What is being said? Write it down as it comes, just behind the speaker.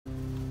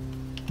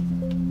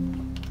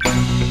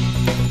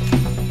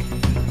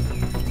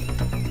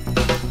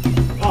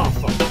Oh,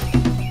 fuck.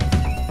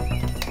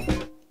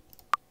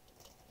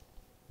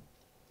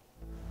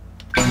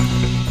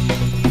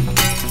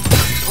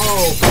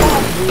 Oh,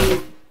 fuck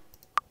me!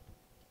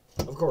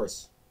 Of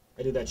course.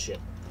 I do that shit.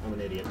 I'm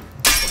an idiot.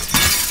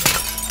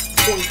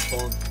 Bonk,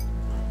 bonk.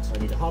 Alright, so I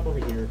need to hop over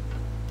here,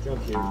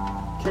 jump here,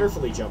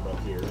 carefully jump up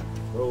here,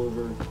 go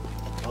over,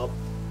 up,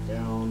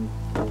 down,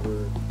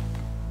 over,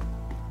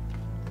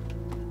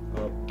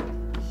 up,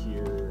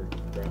 here,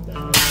 grab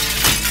that.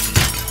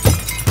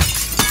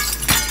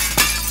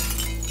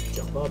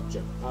 Jump up,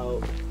 jump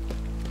out,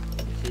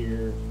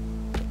 here,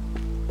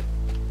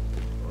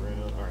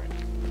 around, alright.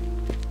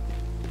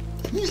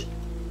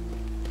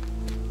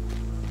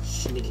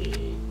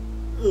 Sneaky.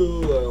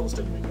 Ooh, I almost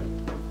didn't make that.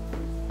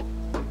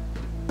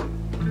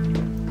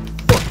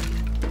 Fuck.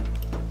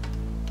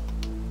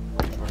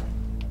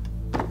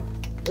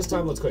 Alright. This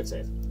time, let's quick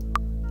save.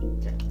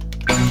 Okay.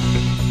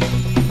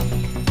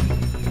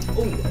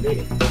 Oh, I made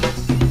it.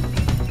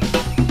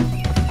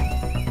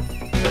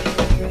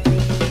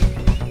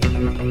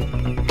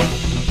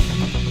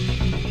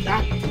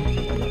 Ah!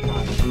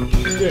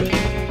 Good.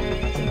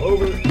 Jump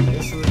over.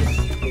 This roof.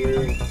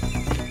 Here.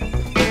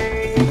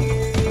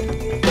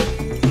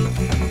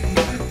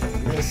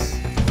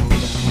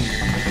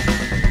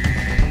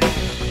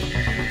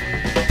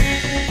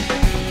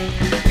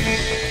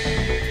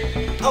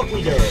 Out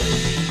we go.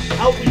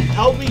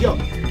 Out we go.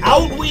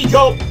 Out we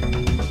go.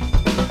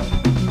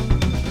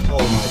 Oh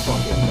my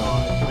fucking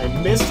god. I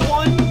missed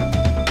one?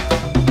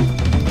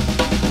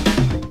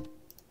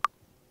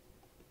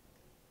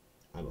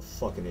 I'm a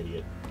fucking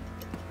idiot.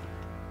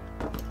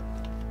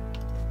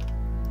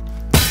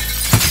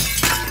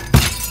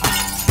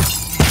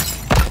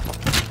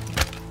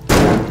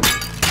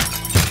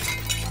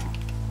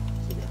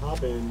 So we can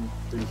hop in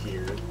through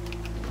here.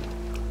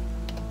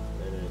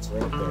 And it's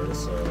right there,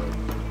 so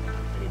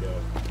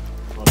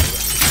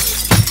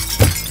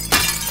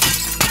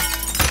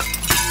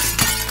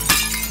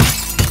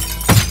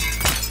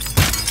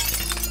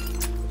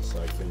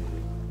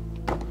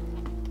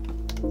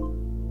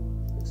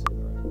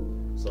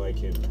I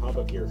can hop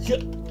up here. Or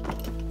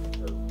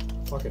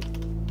fucking.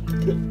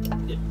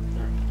 Alright,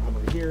 hop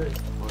over here,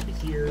 onto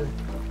here.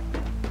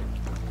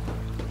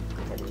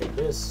 If I can make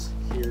this,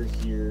 here,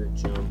 here,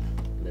 jump,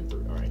 and then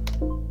through. Alright.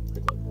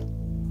 Quick look.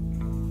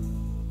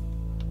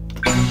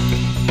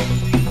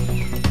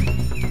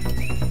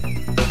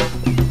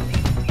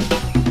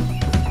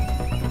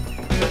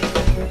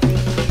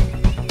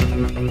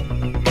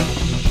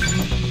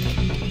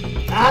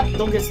 Ah!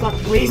 Don't get stuck,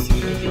 please!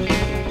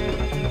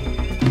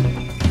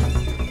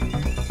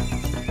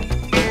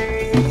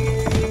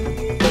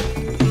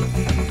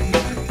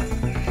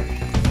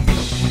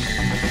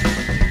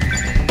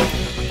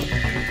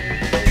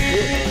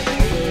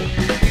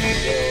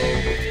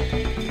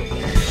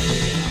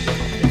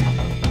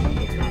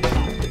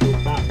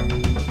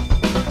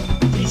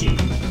 Thank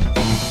you.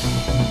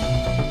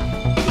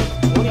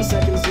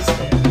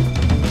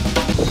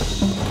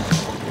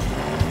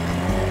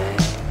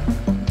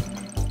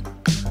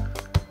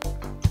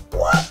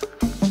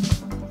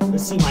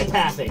 See my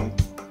pathing.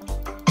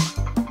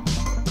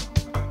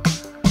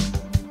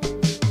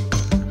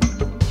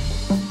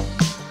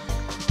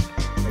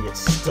 I get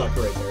stuck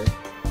right there.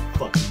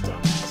 Fucking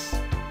dumbass.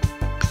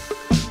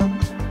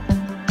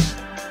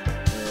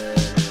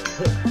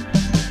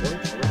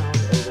 And around,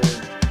 over.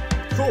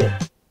 Cool.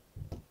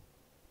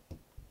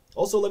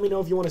 Also, let me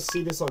know if you want to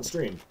see this on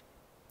stream.